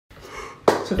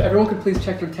So if everyone could please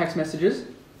check their text messages,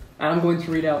 I'm going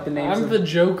to read out the names. I'm the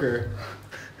Joker.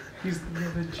 You're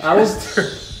the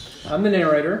jester. I'm the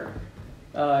narrator.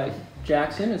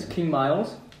 Jackson is King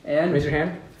Miles, and Raise your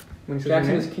hand. When you say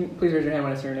Jackson your is King. Please raise your hand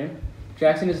when I say your name.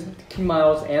 Jackson is King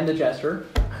Miles and the Jester.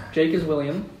 Jake is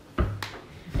William.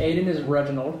 Aiden is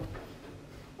Reginald.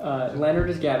 Leonard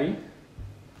is Gabby.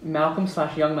 Malcolm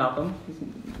 / young Malcolm is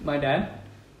my dad.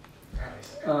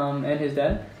 And his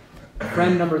dad.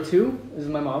 Friend number 2 is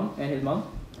my mom and his mom.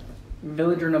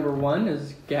 Villager number 1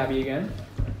 is Gabby again.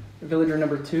 Villager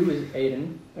number 2 is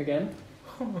Aiden again.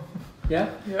 Yeah?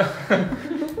 Yeah.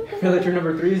 Villager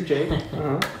number 3 is Jake.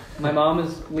 Uh-huh. My mom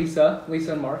is Lisa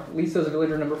and Mark. Lisa is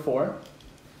villager number 4.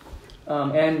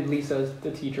 And Lisa is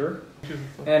the teacher.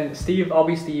 And Steve, I'll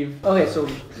be Steve. Okay, so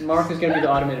Mark is going to be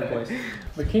the automated voice.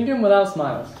 The Kingdom Without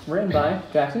Smiles. Written by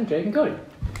Jackson, Jake, and Cody.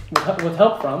 With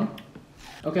help from...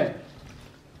 Okay.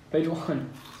 Page 1.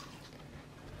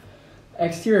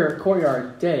 Exterior,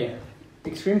 courtyard, day.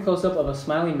 Extreme close-up of a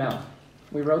smiling mouth.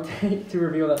 We rotate to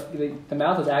reveal that the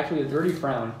mouth is actually a dirty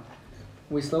frown.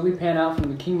 We slowly pan out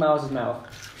from the King Miles' mouth,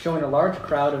 showing a large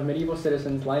crowd of medieval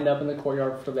citizens lined up in the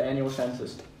courtyard for the annual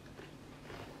census.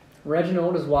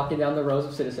 Reginald is walking down the rows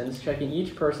of citizens, checking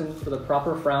each person for the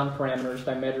proper frown parameters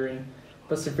by measuring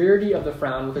the severity of the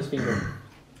frown with his finger.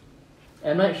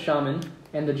 M. Night Shyamalan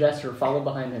and the Jester follow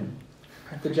behind him.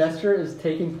 The Jester is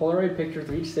taking Polaroid pictures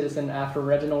of each citizen after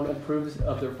Reginald approves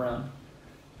of their frown.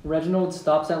 Reginald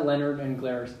stops at Leonard and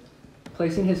glares.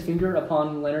 Placing his finger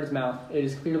upon Leonard's mouth, it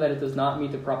is clear that it does not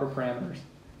meet the proper parameters.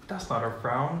 That's not a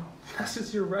frown. That's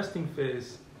just your resting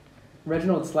face.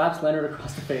 Reginald slaps Leonard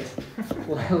across the face.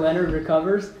 Leonard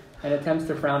recovers and attempts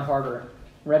to frown harder.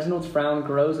 Reginald's frown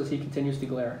grows as he continues to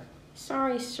glare.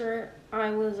 Sorry, sir.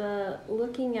 I was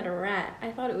looking at a rat.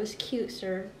 I thought it was cute,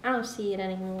 sir. I don't see it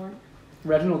anymore.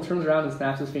 Reginald turns around and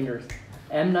snaps his fingers.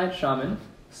 M. Night Shyamalan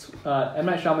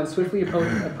swiftly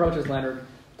approaches Leonard,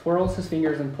 twirls his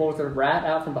fingers, and pulls the rat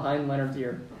out from behind Leonard's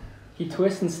ear. He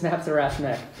twists and snaps the rat's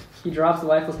neck. He drops the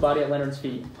lifeless body at Leonard's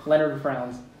feet. Leonard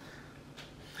frowns.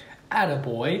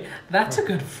 Attaboy, that's a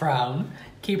good frown.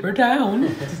 Keep her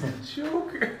down.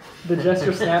 Joker. The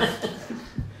Jester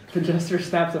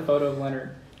snaps a photo of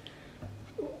Leonard.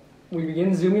 We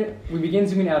begin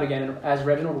zooming out again as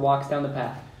Reginald walks down the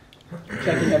path,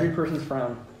 checking every person's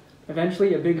frown.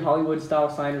 Eventually, a big Hollywood-style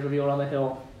sign is revealed on the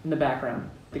hill in the background.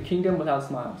 The Kingdom Without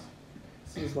Smiles.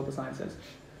 This is what the sign says.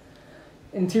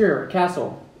 Interior,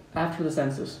 castle, after the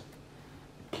census.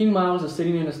 King Miles is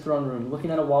sitting in his throne room,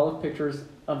 looking at a wall of pictures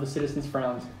of the citizens'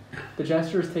 frowns. The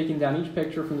Jester is taking down each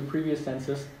picture from the previous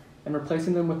census and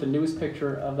replacing them with the newest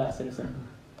picture of that citizen.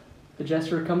 The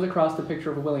Jester comes across the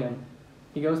picture of William.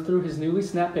 He goes through his newly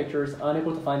snapped pictures,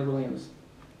 unable to find William's.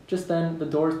 Just then, the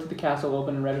doors to the castle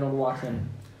open and Reginald walks in.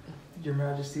 Your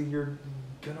Majesty, you're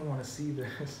gonna want to see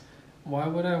this. Why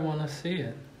would I want to see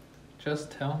it?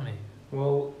 Just tell me.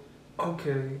 Well,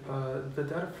 okay, the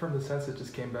data from the census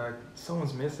just came back.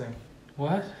 Someone's missing.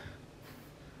 What?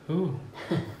 Who?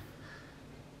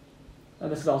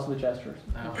 This is also the Jester.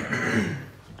 Oh.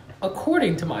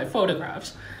 According to my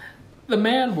photographs, the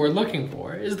man we're looking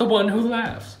for is the one who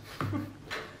laughs.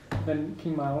 Then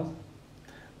King Miles.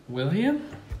 William?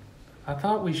 I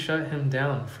thought we shut him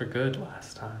down for good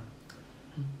last time.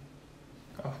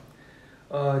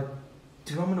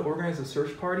 Do you want me to organize a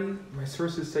search party? My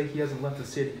sources say he hasn't left the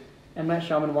city. M. Night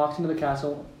Shyamalan walks into the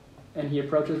castle, and he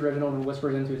approaches Reginald and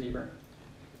whispers into his ear.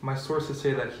 My sources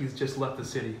say that he's just left the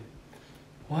city.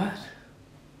 What?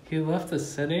 He left the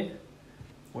city?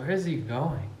 Where is he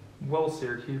going? Well,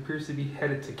 sir, he appears to be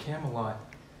headed to Camelot.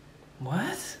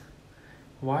 What?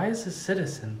 Why is a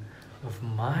citizen of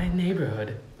my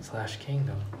neighborhood /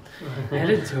 kingdom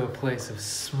headed to a place of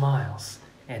smiles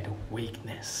and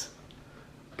weakness?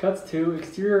 Cuts to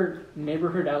exterior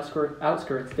neighborhood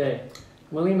outskirts day.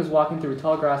 William is walking through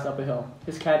tall grass up a hill.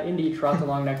 His cat Indy trots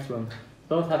along next to him.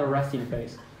 Both have a resting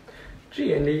face.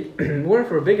 Gee, Indy, we're in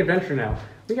for a big adventure now.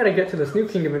 We gotta get to this new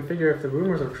kingdom and figure if the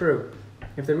rumors are true.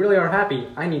 If they really are happy,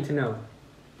 I need to know.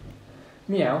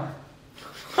 Meow.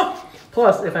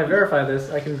 Plus, if I verify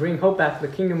this, I can bring hope back to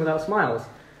the Kingdom Without Smiles.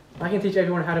 I can teach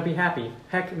everyone how to be happy.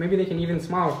 Heck, maybe they can even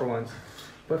smile for once.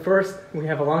 But first, we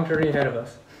have a long journey ahead of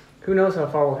us. Who knows how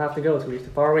far we'll have to go to reach the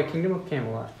faraway kingdom of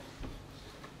Camelot.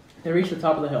 They reach the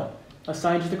top of the hill. A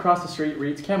sign just across the street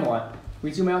reads Camelot.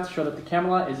 We zoom out to show that the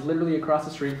Camelot is literally across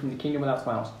the street from the Kingdom Without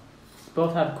Smiles.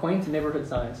 Both have quaint neighborhood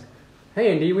signs.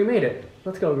 Hey, Indy, we made it.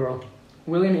 Let's go, girl.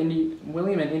 William and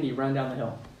Indy run down the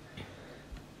hill.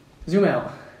 Zoom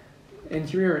out.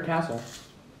 Interior castle.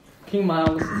 King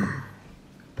Miles,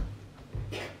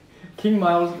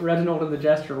 Reginald, and the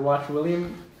Jester watch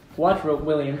William Watch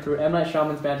William through M. Night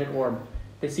Shyamalan's magic orb.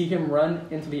 They see him run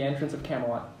into the entrance of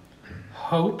Camelot.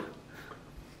 Hope?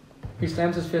 He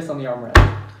slams his fist on the armrest.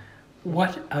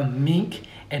 What a meek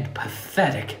and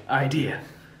pathetic idea.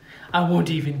 I won't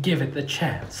even give it the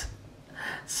chance.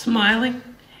 Smiling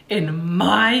in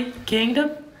my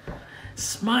kingdom?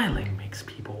 Smiling makes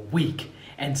people weak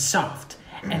and soft,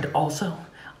 and also,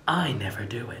 I never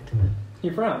do it. He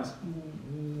frowns.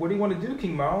 What do you want to do,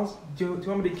 King Miles? Do you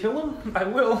want me to kill him? I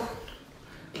will.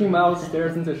 King Miles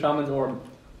stares into Shaman's orb,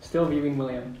 still viewing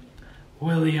William.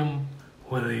 William.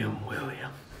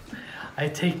 I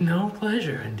take no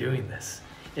pleasure in doing this.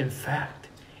 In fact,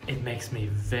 it makes me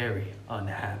very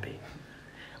unhappy.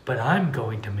 But I'm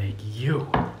going to make you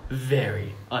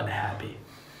very unhappy.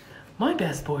 My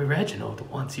best boy Reginald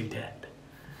wants you dead.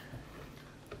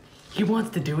 He wants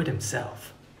to do it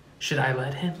himself. Should I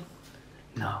let him?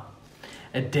 No.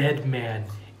 A dead man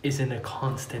is in a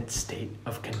constant state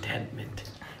of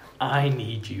contentment. I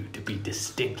need you to be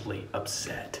distinctly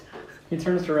upset. He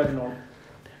turns to Reginald.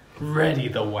 Ready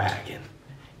the wagon.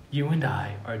 You and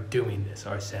I are doing this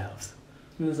ourselves.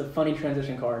 And there's a funny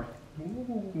transition card.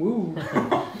 Woo.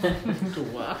 Yeah,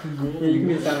 you can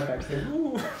get sound effects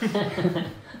too.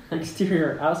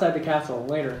 Exterior, outside the castle.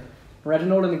 Later,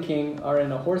 Reginald and the king are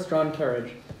in a horse-drawn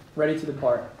carriage, ready to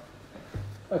depart.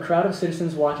 A crowd of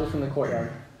citizens watches from the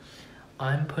courtyard.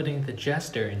 I'm putting the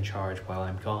jester in charge while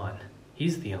I'm gone.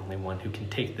 He's the only one who can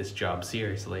take this job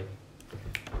seriously.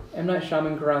 M. Night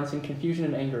Shyamalan grunts in confusion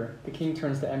and anger. The king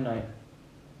turns to M. Night.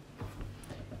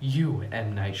 You,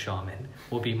 M. Night Shyamalan,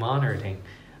 will be monitoring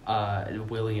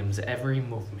William's every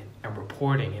movement and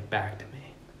reporting it back to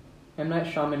me. M. Night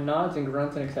Shyamalan nods and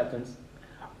grunts in acceptance.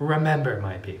 Remember,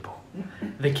 my people,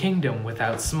 the kingdom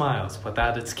without smiles,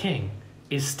 without its king,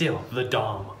 is still the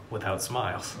Dom without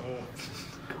smiles.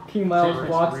 King Miles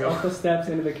walks up the steps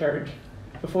into the carriage.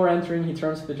 Before entering, he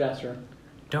turns to the jester.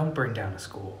 Don't burn down a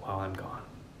school while I'm gone.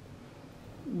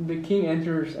 The king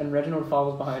enters and Reginald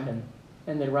follows behind him,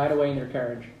 and they ride away in their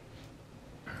carriage.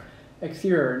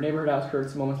 Exterior, neighborhood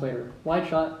outskirts, moments later. Wide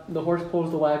shot, the horse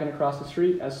pulls the wagon across the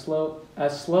street as slow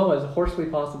as horsely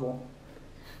possible.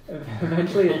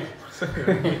 Eventually,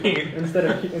 instead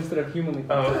of humanly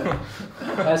possible.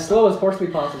 As slow as horsely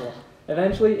possible.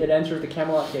 Eventually, it enters the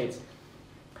Camelot gates.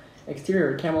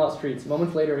 Exterior, Camelot streets.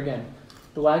 Moments later again.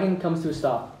 The wagon comes to a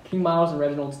stop. King Miles and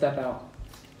Reginald step out.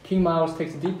 King Miles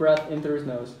takes a deep breath in through his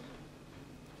nose.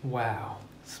 Wow,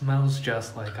 smells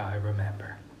just like I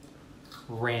remember.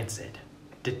 Rancid,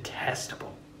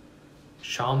 detestable.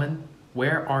 Shaman,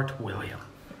 where art William?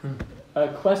 A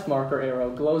quest marker arrow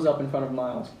glows up in front of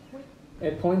Miles.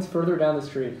 It points further down the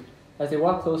street. As they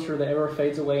walk closer, the arrow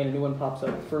fades away and a new one pops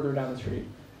up further down the street.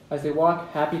 As they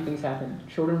walk, happy things happen.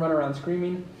 Children run around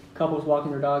screaming, couples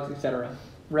walking their dogs, etc.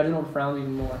 Reginald frowns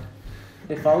even more.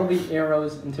 They follow the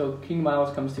arrows until King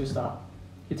Miles comes to a stop.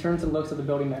 He turns and looks at the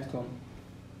building next to him.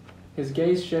 His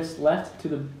gaze shifts left to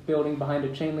the building behind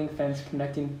a chain link fence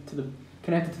connected to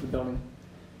the building.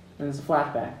 And there's a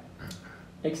flashback.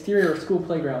 Exterior school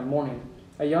playground, morning.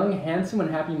 A young, handsome, and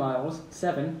happy Miles,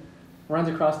 7, runs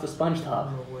across the sponge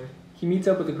top. No way. He meets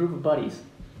up with a group of buddies.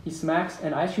 He smacks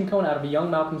an ice cream cone out of a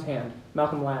young Malcolm's hand.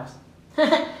 Malcolm laughs.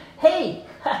 Hey,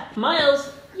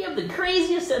 Miles, you have the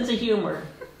craziest sense of humor.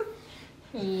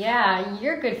 Yeah,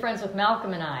 you're good friends with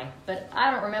Malcolm and I, but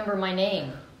I don't remember my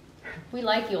name. We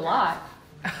like you a lot.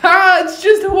 It's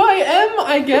just who I am,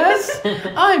 I guess.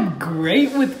 I'm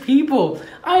great with people.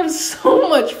 I have so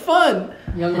much fun.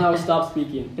 Young Miles stops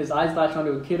speaking. His eyes latch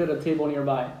onto a kid at a table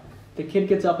nearby. The kid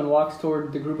gets up and walks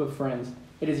toward the group of friends.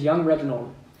 It is young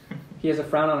Reginald. He has a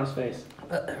frown on his face.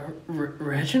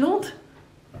 Reginald?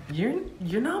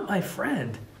 You're not my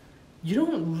friend. You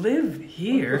don't live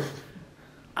here.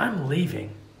 I'm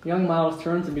leaving. Young Miles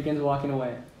turns and begins walking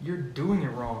away. You're doing it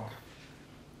wrong.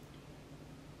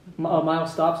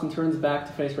 Miles stops and turns back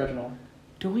to face Reginald.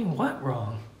 Doing what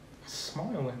wrong?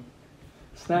 Smiling.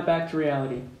 Snap back to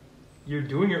reality. You're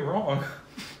doing it wrong.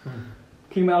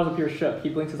 King Miles appears shook. He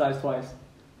blinks his eyes twice.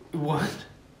 What?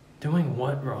 Doing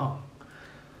what wrong?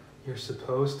 You're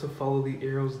supposed to follow the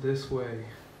arrows this way.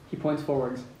 He points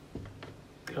forwards.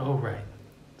 Oh, right.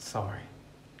 Sorry.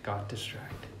 Got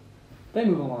distracted. They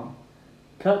move along.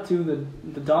 Cut to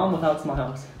the Dom without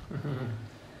smiles.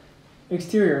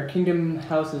 Exterior, Kingdom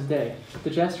House's day. The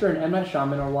Jester and M. Night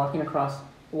Shyamalan are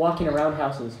walking around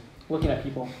houses, looking at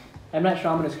people. M. Night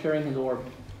Shyamalan is carrying his orb,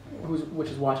 which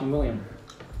is watching William.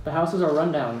 The houses are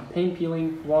run down, paint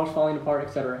peeling, walls falling apart,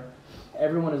 etc.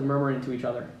 Everyone is murmuring to each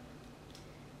other.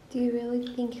 Do you really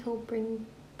think he'll bring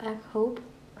back hope?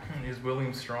 Is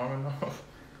William strong enough?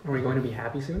 Are we going to be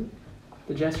happy soon?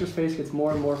 The jester's face gets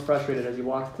more and more frustrated as he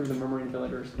walks through the murmuring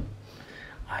villagers.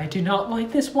 I do not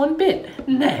like this one bit.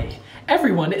 Nay,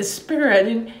 everyone is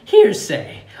spreading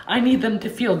hearsay. I need them to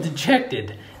feel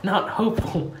dejected, not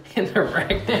hopeful and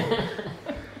erected.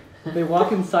 They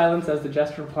walk in silence as the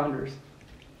jester ponders.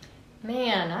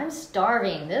 Man, I'm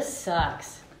starving. This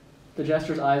sucks. The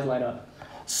jester's eyes light up.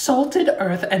 Salted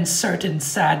earth and certain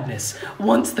sadness.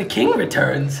 Once the king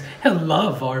returns, he'll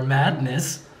love our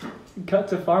madness. Cut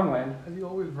to farmland. Has he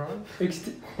always run? Yeah,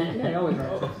 he always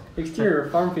runs. Exterior,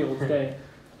 farm fields, day.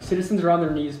 Citizens are on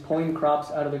their knees, pulling crops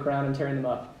out of the ground and tearing them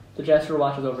up. The jester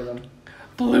watches over them.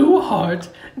 Blue heart,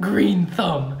 green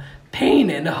thumb. Pain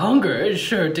and hunger is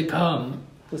sure to come.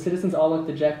 The citizens all look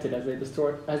dejected as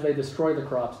they destroy the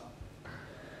crops.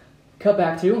 Cut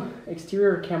back to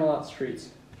exterior Camelot streets.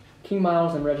 King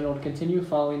Miles and Reginald continue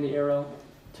following the arrow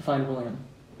to find William.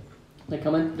 They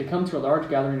come to a large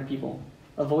gathering of people.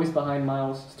 A voice behind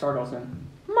Miles startles him.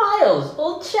 Miles,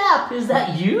 old chap, is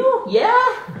that you?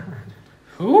 Yeah?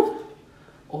 Who?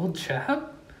 Old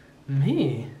chap?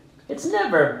 Me? It's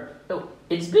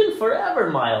been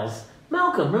forever, Miles.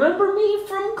 Malcolm, remember me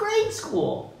from grade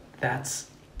school?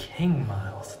 That's King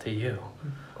Miles to you.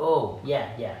 Oh,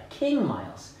 yeah, King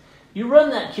Miles. You run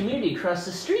that community across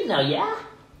the street now, yeah?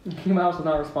 King Miles does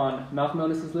not respond. Malcolm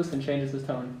notices this and changes his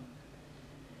tone.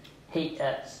 Hey,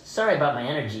 sorry about my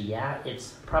energy, yeah?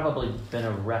 It's probably been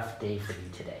a rough day for you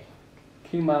today.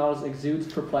 King Miles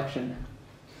exudes perplexion.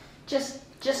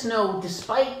 Just know,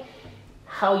 despite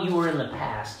how you were in the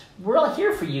past, we're all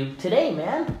here for you today,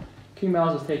 man. King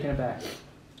Miles is taken aback.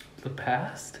 The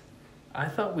past? I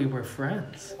thought we were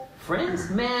friends. Friends?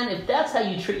 Man, if that's how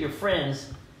you treat your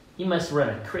friends, you must run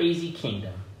a crazy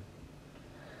kingdom.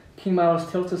 King Miles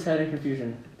tilts his head in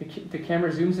confusion. The camera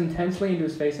zooms intensely into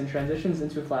his face and transitions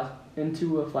into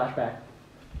a flashback.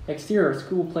 Exterior,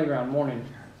 school playground, morning.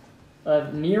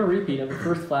 A near repeat of the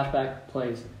first flashback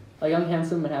plays. A young,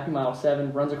 handsome, and happy Miles,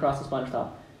 7, runs across the sponge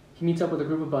top. He meets up with a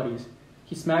group of buddies.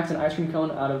 He smacks an ice cream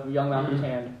cone out of young Malcolm's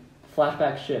hand. The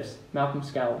flashback shifts. Malcolm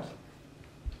scowls.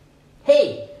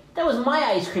 Hey, that was my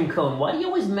ice cream cone. Why do you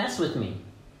always mess with me?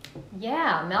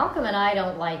 Yeah, Malcolm and I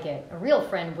don't like it. A real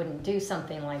friend wouldn't do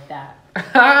something like that.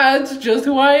 That's just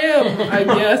who I am, I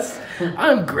guess.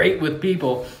 I'm great with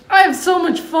people. I have so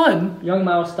much fun. Young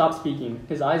Miles stops speaking.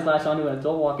 His eyes lash onto an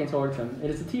adult walking towards him. It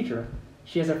is the teacher.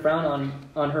 She has a frown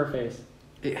on her face.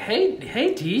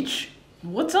 Hey, Teach.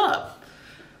 What's up?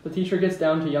 The teacher gets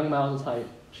down to young Miles' height.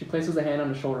 She places a hand on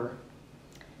his shoulder.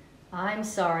 I'm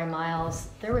sorry, Miles.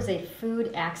 There was a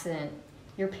food accident.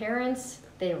 Your parents,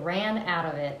 they ran out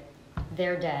of it.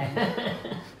 They're dead.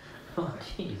 Oh,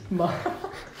 jeez.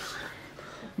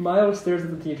 Miles stares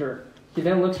at the teacher. He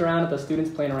then looks around at the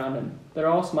students playing around him. They're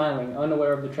all smiling,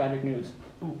 unaware of the tragic news.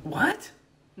 What?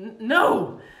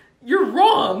 No! You're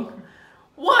wrong!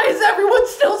 Why is everyone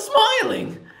still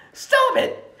smiling? Stop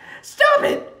it! Stop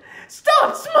it!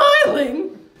 Stop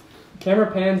smiling! Camera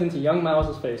pans into young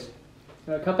Miles' face.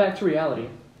 Cut back to reality.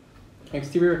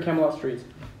 Exterior Camelot streets.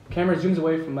 Camera zooms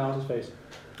away from Miles' face.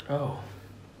 Oh.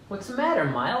 What's the matter,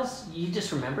 Miles? You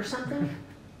just remember something?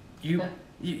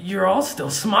 You're all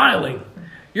still smiling.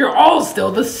 You're all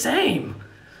still the same.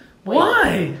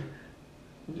 Why?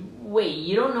 Wait,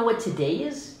 you don't know what today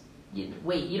is? You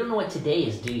don't know what today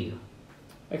is, do you?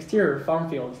 Exterior farm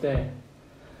fields, day.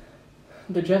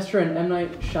 The jester and M.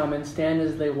 Night Shaman stand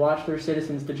as they watch their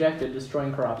citizens dejected,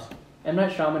 destroying crops. M.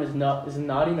 Night Shaman is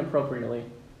nodding appropriately.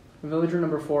 Villager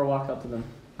number 4 walks up to them.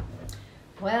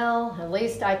 Well, at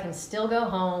least I can still go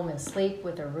home and sleep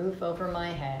with a roof over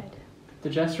my head. The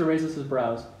jester raises his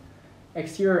brows.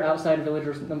 Exterior outside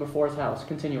villager number 4's house,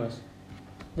 continuous.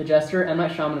 The jester, M.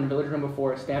 Night Shaman, and villager number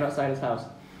 4 stand outside his house.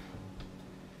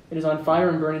 It is on fire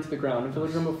and burning to the ground, and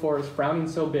villager number 4 is frowning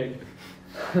so big.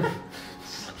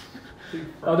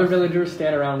 Other villagers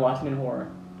stand around watching in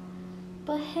horror.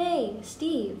 But hey,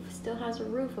 Steve still has a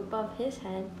roof above his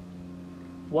head.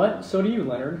 What? So do you,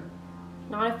 Leonard.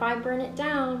 Not if I burn it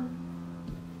down.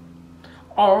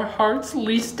 Our heart's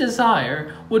least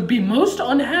desire would be most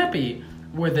unhappy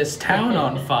were this town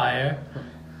on fire.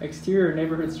 Exterior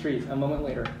neighborhood streets, a moment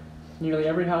later. Nearly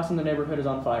every house in the neighborhood is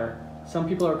on fire. Some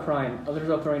people are crying, others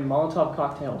are throwing Molotov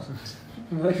cocktails.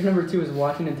 Villager number 2 is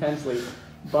watching intensely,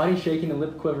 body shaking and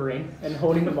lip quivering, and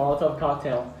holding the Molotov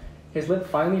cocktail. His lip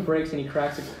finally breaks and he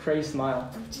cracks a crazed smile.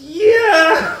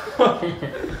 Yeah!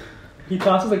 He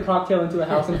tosses a cocktail into the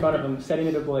house in front of him, setting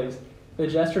it ablaze. The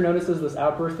jester notices this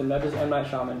outburst and nudges M. Night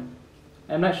Shaman.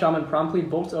 M. Night Shaman promptly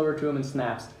bolts over to him and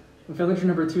snaps. Villager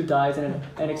number 2 dies in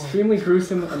an extremely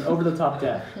gruesome and over-the-top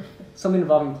death. Something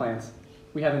involving plants.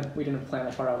 We didn't plan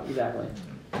that part out exactly.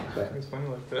 It's funny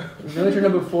like that. Villager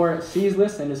number 4 sees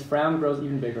this and his frown grows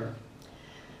even bigger.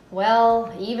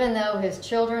 Well, even though his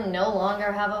children no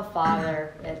longer have a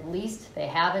father, at least they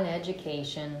have an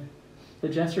education. The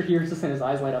jester hears this and his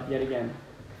eyes light up yet again.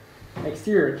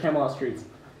 Exterior, Camelot Streets.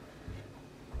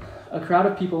 A crowd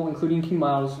of people, including King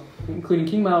Miles,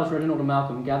 Reginald, and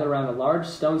Malcolm, gather around a large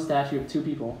stone statue of 2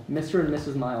 people, Mr. and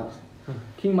Mrs. Miles.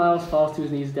 King Miles falls to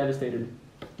his knees devastated.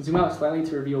 Zoom out slightly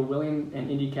to reveal William and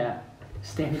Indy Cat,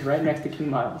 standing right next to King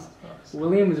Miles.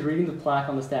 William is reading the plaque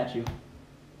on the statue.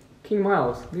 King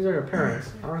Miles, these are your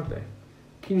parents, aren't they?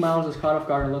 King Miles is caught off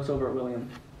guard and looks over at William.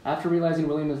 After realizing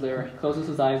William is there, he closes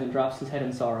his eyes and drops his head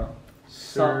in sorrow,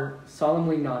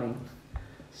 solemnly nodding.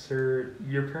 Sir,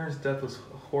 your parents' death was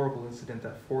a horrible incident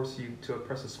that forced you to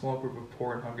oppress a small group of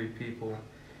poor and hungry people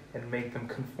and make them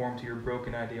conform to your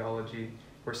broken ideology,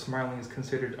 where smiling is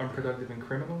considered unproductive and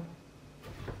criminal?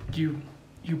 You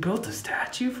built a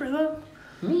statue for them?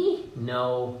 Me?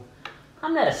 No.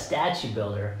 I'm not a statue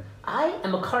builder. I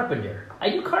am a carpenter. I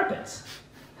do carpets.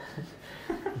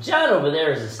 John over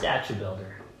there is a statue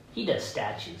builder. He does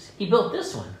statues. He built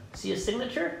this one. See his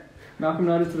signature? Malcolm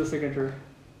nodded to the signature.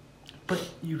 But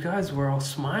you guys were all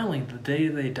smiling the day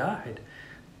they died.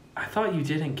 I thought you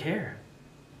didn't care.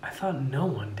 I thought no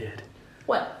one did.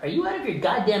 What? Are you out of your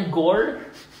goddamn gourd?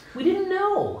 We didn't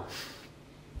know.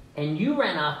 And you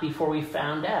ran off before we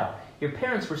found out. Your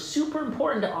parents were super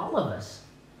important to all of us.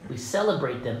 We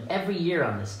celebrate them every year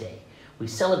on this day. We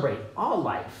celebrate all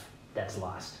life that's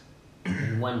lost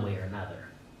in one way or another.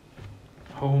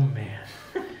 Oh man,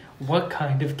 what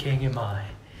kind of king am I?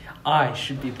 I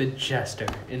should be the jester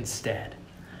instead.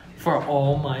 For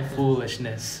all my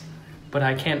foolishness. But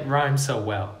I can't rhyme so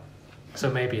well.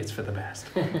 So maybe it's for the best.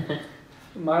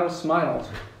 Miles smiles.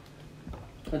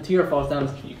 A tear falls down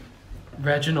his cheek.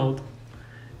 Reginald,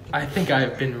 I think I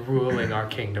have been ruling our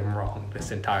kingdom wrong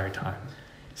this entire time.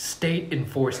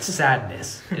 State-enforced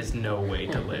sadness is no way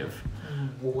to live.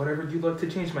 Well, whatever you'd like to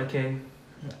change, my king.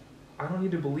 I don't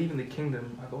need to believe in the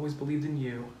kingdom. I've always believed in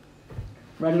you.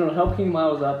 Reginald helps King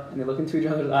Miles up, and they look into each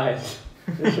other's eyes.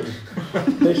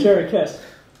 They share a kiss.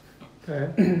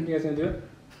 Okay. You guys gonna do it?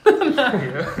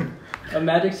 Yeah. A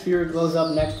magic sphere glows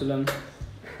up next to them.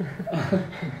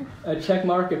 A check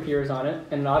mark appears on it,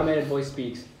 and an automated voice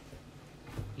speaks.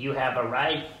 You have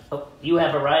arrived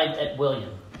at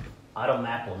William. Auto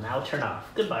map will now turn off.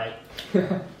 Goodbye.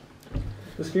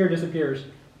 The sphere disappears.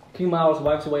 King Miles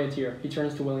wipes away a tear. He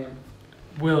turns to William.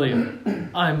 William,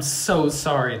 I'm so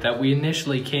sorry that we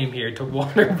initially came here to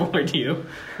waterboard you.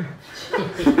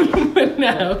 But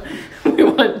now we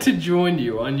want to join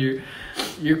you on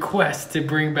your quest to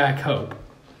bring back hope.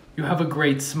 You have a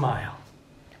great smile.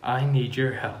 I need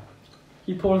your help.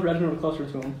 He pulls Reginald closer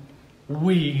to him.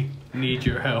 We need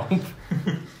your help.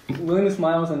 William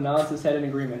smiles and nods his head in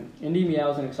agreement. Indy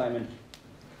meows in excitement.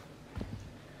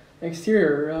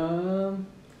 Exterior,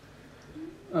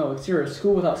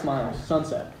 school without smiles,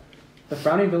 sunset. The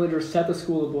frowning villagers set the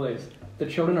school ablaze. The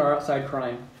children are outside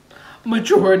crying.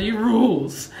 Majority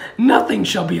rules. Nothing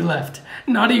shall be left,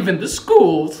 not even the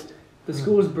schools. The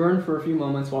school is burned for a few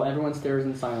moments while everyone stares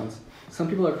in silence. Some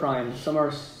people are crying, some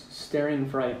are staring in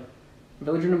fright.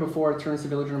 Villager number 4 turns to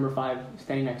villager number 5,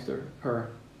 standing next to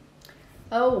her.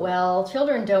 Oh well,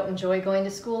 children don't enjoy going to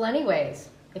school anyways.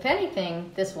 If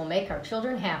anything, this will make our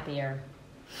children happier.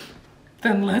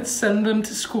 Then let's send them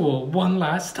to school one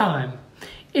last time.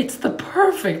 It's the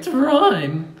perfect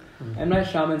rhyme. M. Night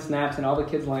Shyamalan snaps and all the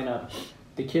kids line up.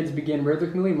 The kids begin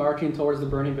rhythmically marching towards the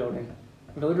burning building.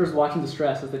 Villagers watch in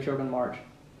distress as the children march.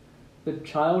 The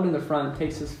child in the front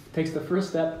takes the first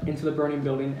step into the burning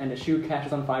building and his shoe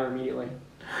catches on fire immediately.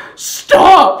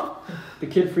 Stop! The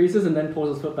kid freezes and then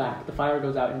pulls his foot back. The fire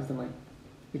goes out instantly.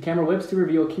 The camera whips to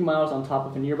reveal King Miles on top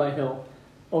of a nearby hill,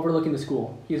 overlooking the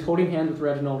school. He is holding hands with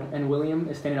Reginald, and William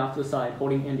is standing off to the side,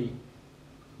 holding Indy.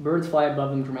 Birds fly above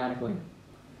them dramatically.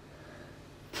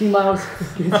 King Miles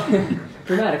gets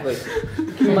dramatically.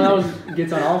 King Miles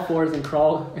gets on all fours and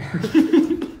crawls.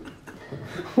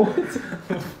 What?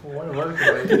 What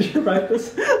word Did you write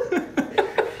this?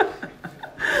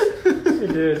 You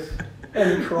did.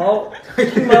 And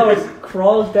King Miles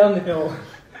crawls down the hill.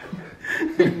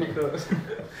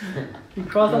 He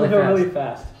crawls down the hill really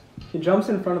fast. He jumps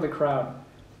in front of the crowd.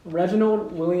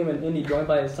 Reginald, William, and Indy join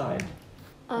by his side.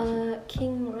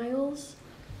 King Miles?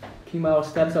 King Miles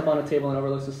steps up on a table and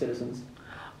overlooks the citizens.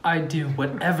 I do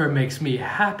whatever makes me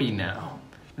happy now.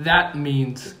 That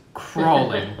means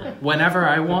crawling whenever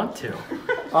I want to.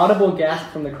 Audible gasp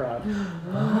from the crowd.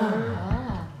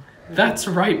 That's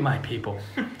right, my people.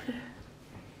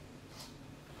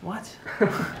 What?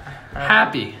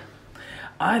 Happy.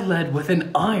 I led with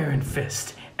an iron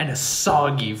fist and a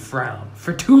soggy frown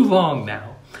for too long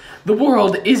now. The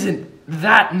world isn't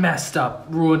that messed up,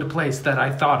 ruined place that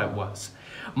I thought it was.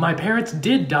 My parents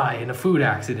did die in a food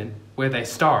accident where they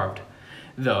starved,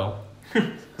 though,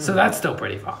 so that's still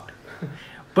pretty fucked.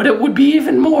 But it would be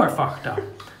even more fucked up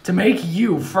to make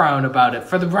you frown about it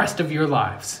for the rest of your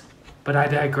lives. But I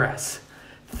digress.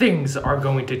 Things are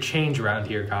going to change around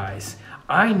here, guys.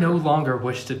 I no longer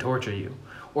wish to torture you,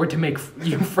 or to make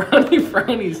you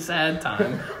frowny sad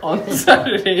time on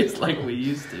Saturdays like we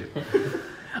used to.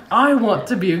 I want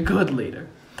to be a good leader,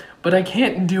 but I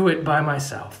can't do it by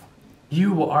myself.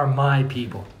 You are my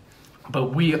people,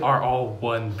 but we are all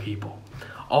one people.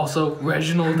 Also,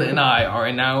 Reginald and I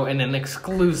are now in an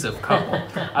exclusive couple.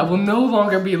 I will no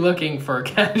longer be looking for a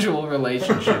casual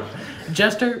relationship.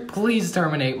 Jester, please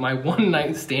terminate my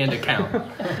one-night stand account.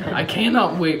 I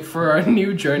cannot wait for our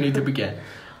new journey to begin.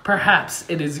 Perhaps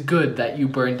it is good that you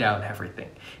burned out everything.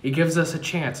 It gives us a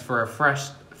chance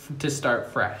to start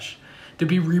fresh, to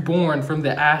be reborn from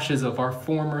the ashes of our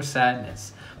former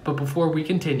sadness. But before we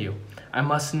continue, I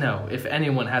must know if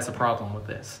anyone has a problem with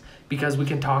this, because we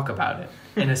can talk about it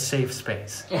in a safe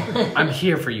space. I'm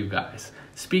here for you guys.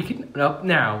 Speak up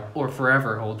now or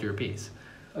forever hold your peace.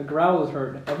 A growl is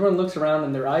heard. Everyone looks around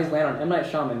and their eyes land on M. Night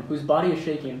Shyamalan, whose body is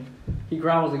shaking. He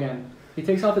growls again. He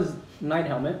takes off his night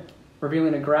helmet,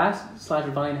 revealing a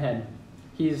grass/vine head.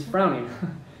 He is frowning.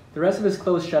 The rest of his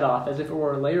clothes shed off, as if it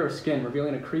were a layer of skin,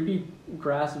 revealing a creepy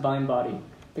grass-vine body.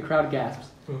 The crowd gasps.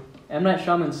 M. Night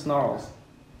Shyamalan snarls.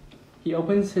 He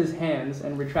opens his hands,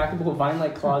 and retractable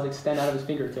vine-like claws extend out of his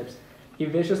fingertips. He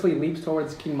viciously leaps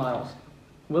towards King Miles.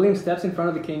 William steps in front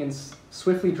of the king and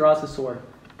swiftly draws his sword,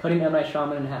 cutting M. Night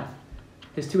Shyamalan in half.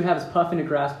 His two halves puff into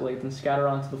grass blades and scatter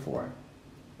onto the floor.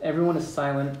 Everyone is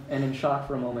silent and in shock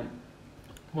for a moment.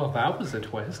 Well, that was a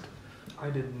twist. I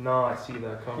did not see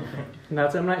that coming. And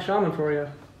that's M. Night Shyamalan for you.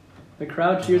 The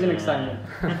crowd cheers in excitement.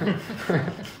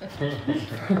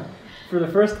 For the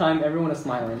first time, everyone is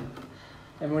smiling.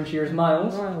 Everyone cheers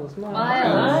Miles. Miles.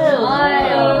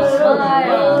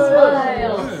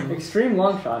 Extreme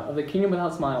long shot of the Kingdom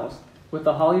Without Smiles, with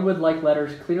the Hollywood-like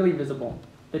letters clearly visible.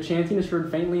 The chanting is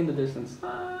heard faintly in the distance.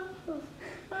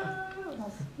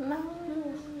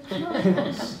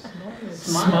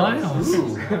 Smiles.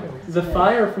 The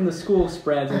fire from the school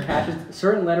spreads and catches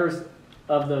certain letters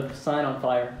of the sign on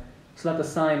fire, so that the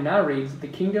sign now reads, "The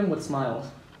Kingdom with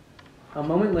Smiles." A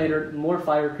moment later, more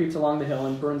fire creeps along the hill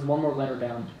and burns one more letter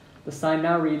down. The sign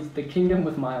now reads, "The Kingdom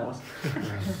with Miles."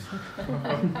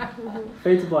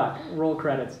 Fade to black. Roll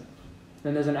credits.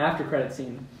 Then there's an after-credit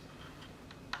scene.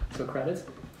 So credits.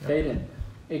 Fade in.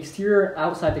 Exterior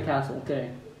outside the castle.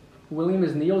 Day. William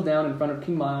is kneeled down in front of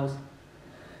King Miles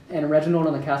and Reginald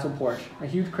on the castle porch. A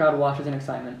huge crowd watches in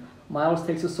excitement. Miles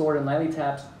takes a sword and lightly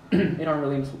taps it on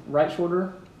William's right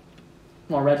shoulder,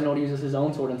 while Reginald uses his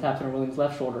own sword and taps it on William's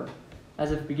left shoulder,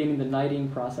 as if beginning the knighting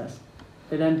process.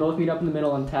 They then both meet up in the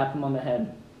middle and tap him on the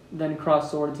head, then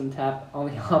cross swords and tap on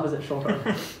the opposite shoulder.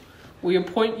 We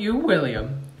appoint you,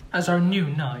 William, as our new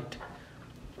knight.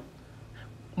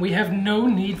 We have no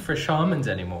need for shamans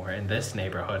anymore in this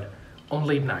neighborhood,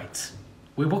 only knights.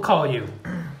 We will call you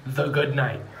the Good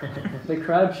Knight. The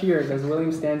crowd cheers as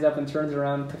William stands up and turns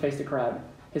around to face the crowd.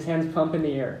 His hands pump in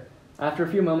the air. After a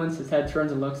few moments, his head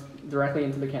turns and looks directly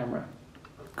into the camera.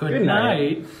 Good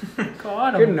night.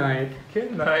 Got him. Good night.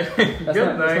 Good night. That's Good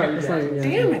not- that's night. not- that's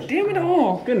not- Damn it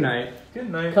all. Good night. Good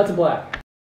night. Cut to black.